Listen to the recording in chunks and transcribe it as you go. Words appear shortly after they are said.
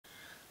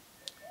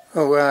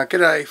Oh,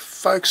 g'day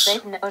folks.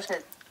 Out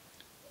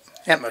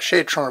in my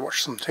shed trying to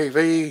watch some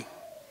TV,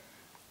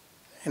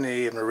 and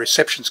the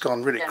reception's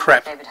gone really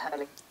crap.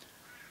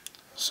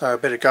 So I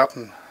better go up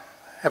and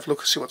have a look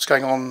and see what's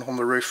going on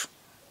the roof.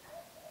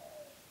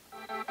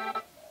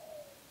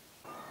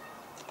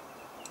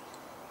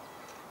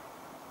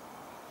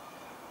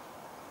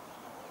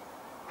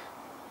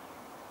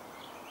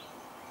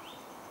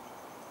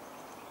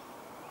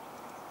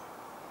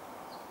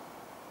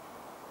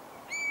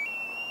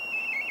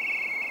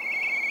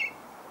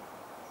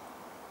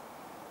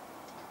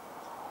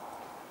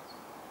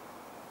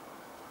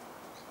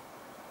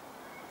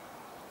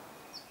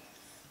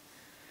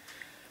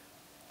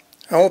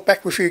 Oh,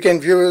 back with you again,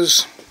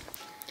 viewers.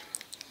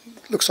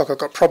 Looks like I've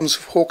got problems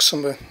with hawks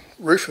on the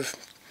roof. Have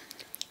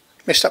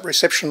messed up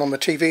reception on the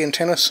TV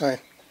antenna, so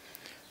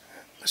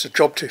there's a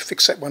job to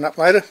fix that one up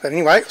later. But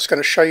anyway, I was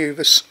going to show you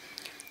this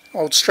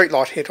old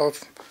streetlight head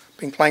I've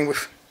been playing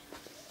with.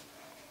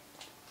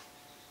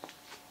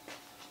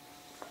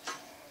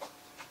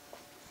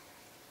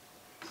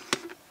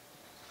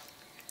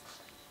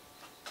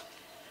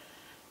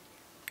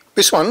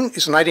 This one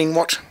is an 18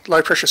 watt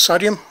low pressure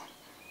sodium,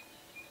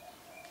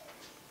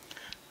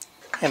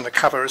 and the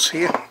cover is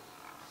here.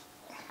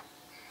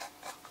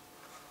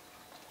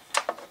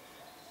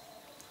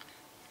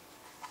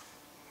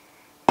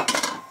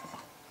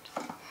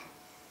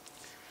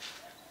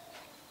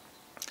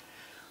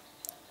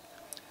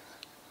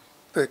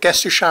 The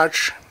gas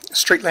discharge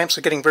street lamps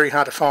are getting very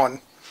hard to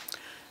find.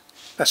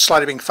 They're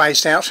slowly being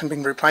phased out and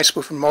being replaced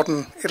with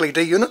modern LED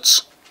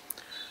units.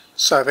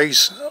 So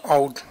these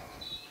old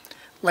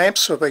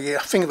lamps will be a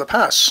thing of the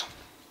past.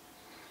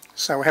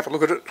 So we'll have a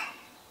look at it.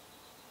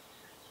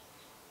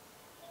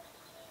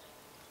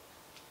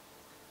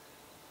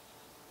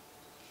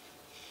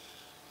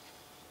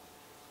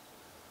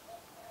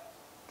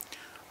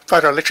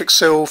 Photoelectric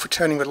cell for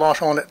turning the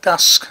light on at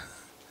dusk.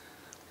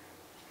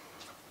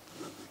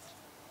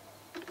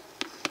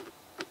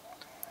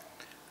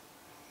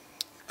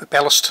 The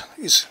ballast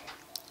is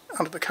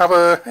under the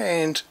cover,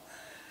 and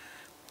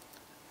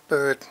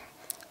the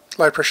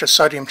low pressure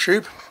sodium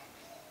tube.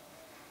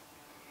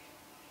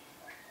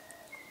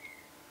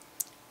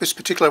 This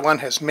particular one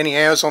has many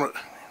hours on it.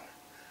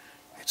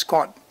 It's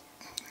quite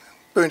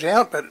burnt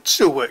out, but it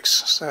still works,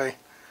 so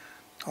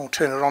I'll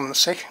turn it on in a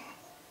sec.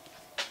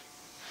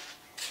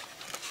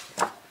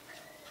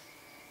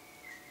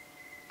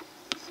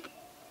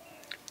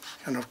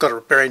 And I've got a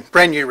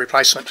brand new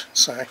replacement,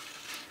 so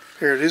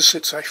here it is.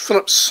 It's a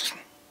Philips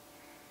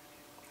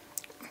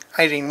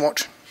 18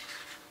 watt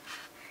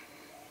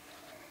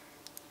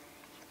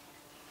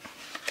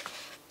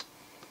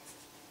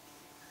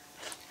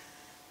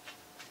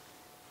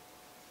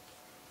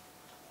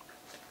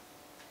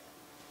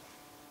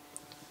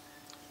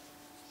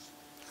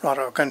right.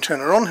 I'll go and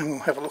turn it on and we'll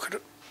have a look at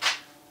it.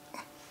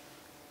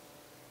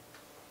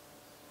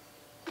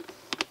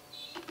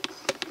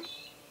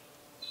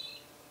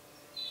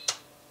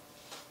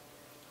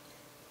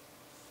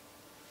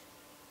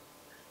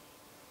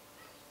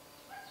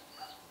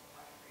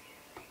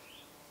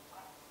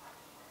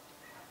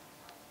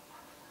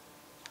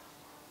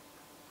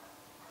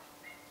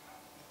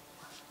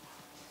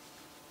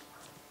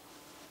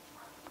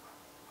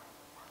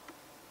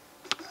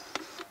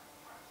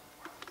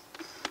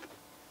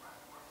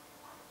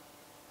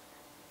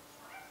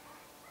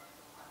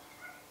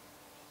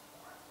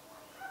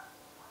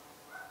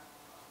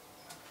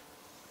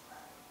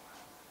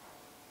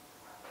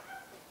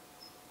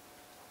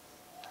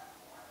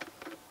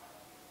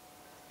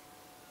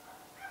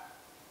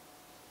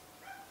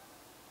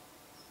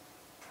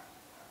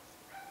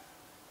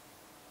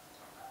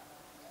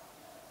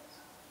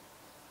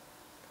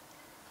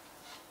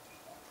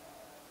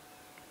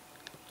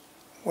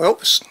 Well,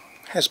 this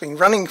has been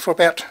running for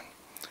about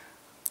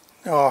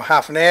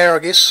half an hour, I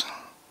guess,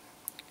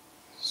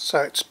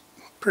 so it's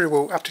pretty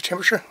well up to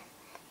temperature.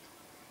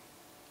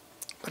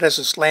 But as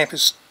this lamp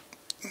is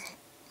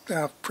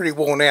pretty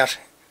worn out,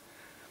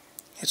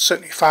 it's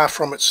certainly far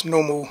from its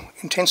normal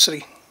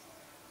intensity.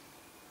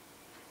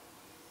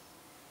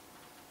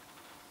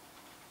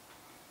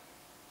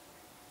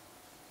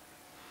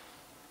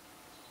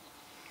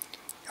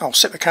 I'll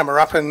set the camera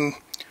up and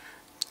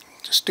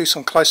just do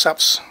some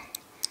close-ups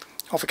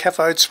of the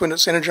cathodes when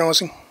it's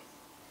energising,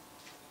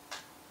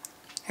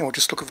 and we'll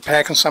just look at the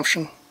power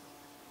consumption.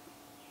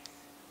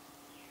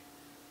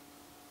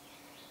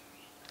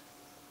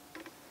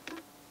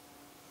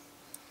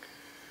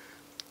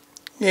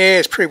 Yeah,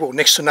 it's pretty well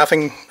next to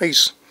nothing.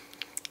 These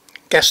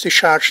gas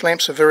discharge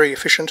lamps are very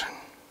efficient.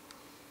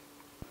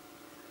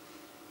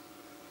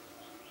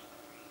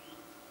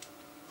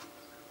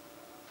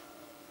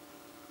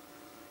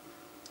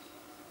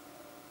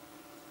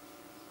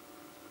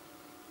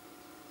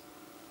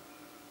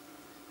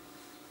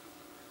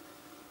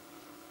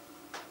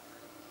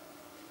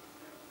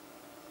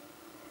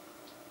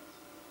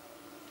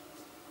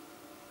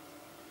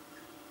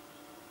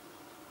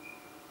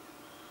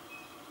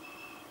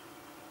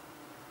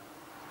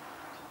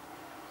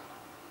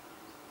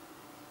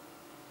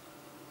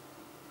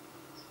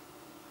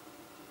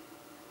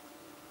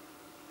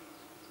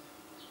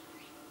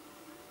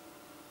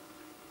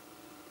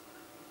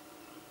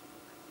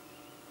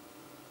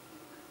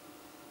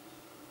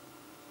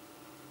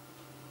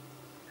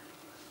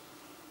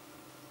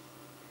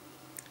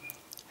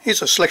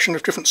 Here's a selection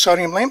of different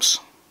sodium lamps.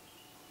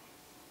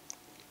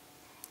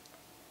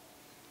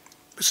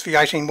 This is the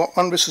 18 watt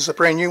one. This is a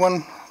brand new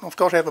one I've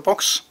got out of the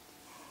box.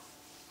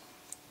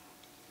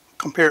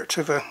 Compare it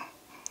to the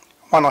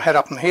one I had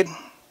up in the head.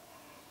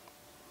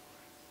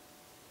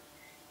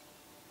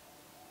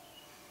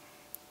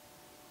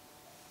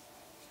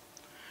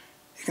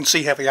 You can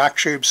see how the arc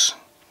tubes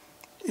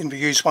in the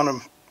used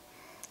one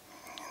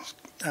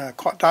are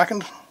quite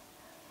darkened.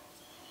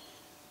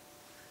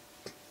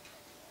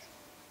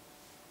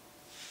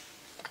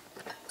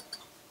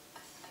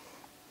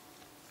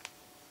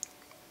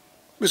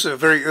 This is a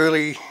very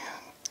early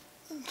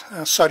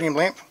sodium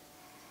lamp.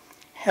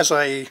 Has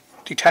a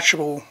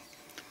detachable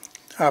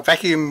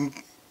vacuum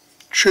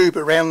tube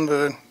around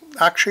the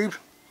arc tube.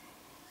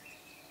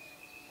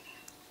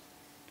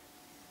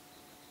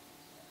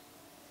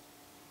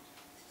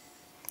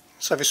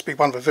 So this will be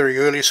one of the very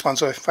earliest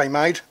ones they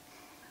made.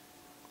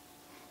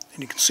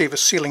 And you can see the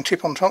sealing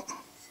tip on top.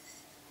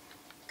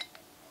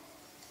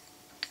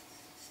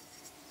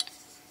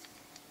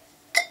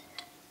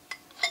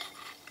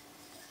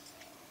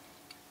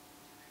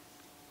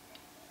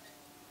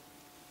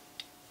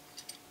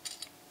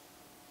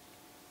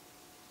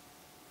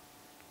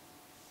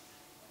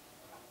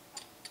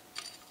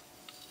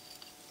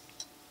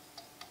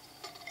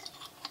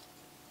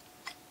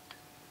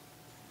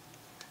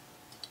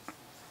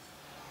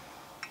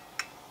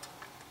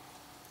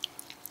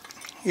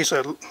 Here's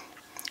a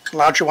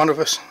larger one of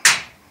us,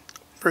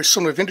 very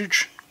similar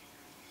vintage.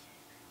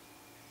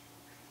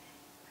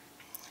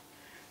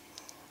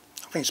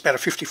 I think it's about a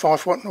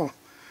 55 watt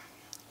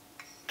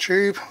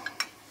tube.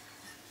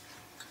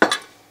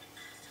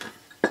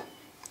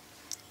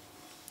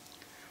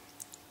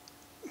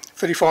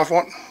 .35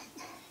 watt.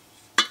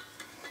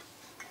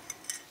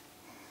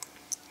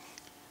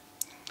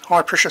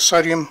 High pressure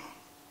sodium.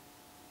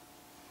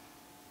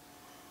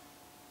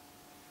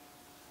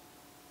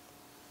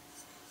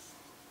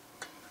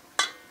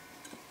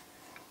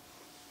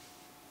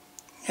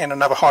 And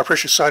another high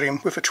pressure sodium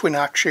with a twin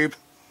arc tube.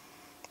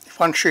 If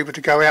one tube were to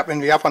go out, then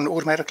the other one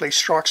automatically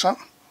strikes up.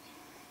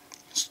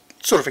 It's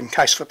sort of in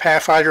case of a power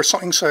failure or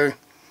something, so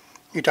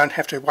you don't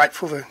have to wait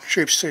for the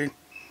tubes to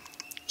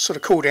sort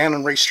of cool down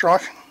and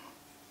restrike.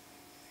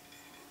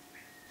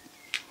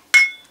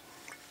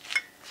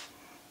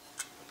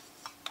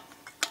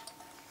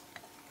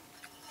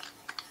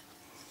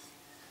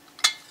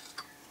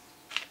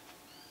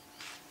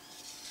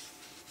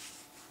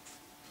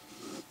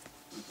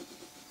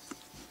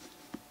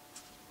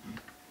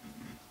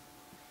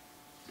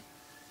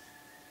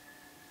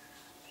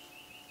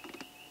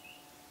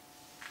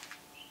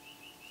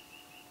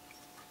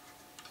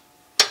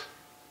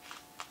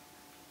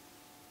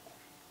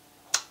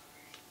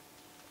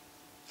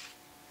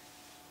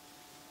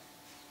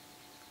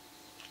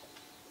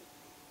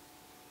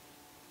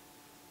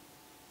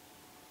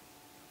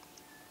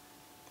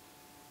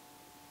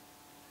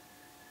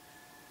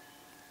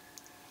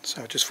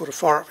 So just for to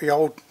fire up the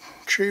old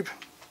tube.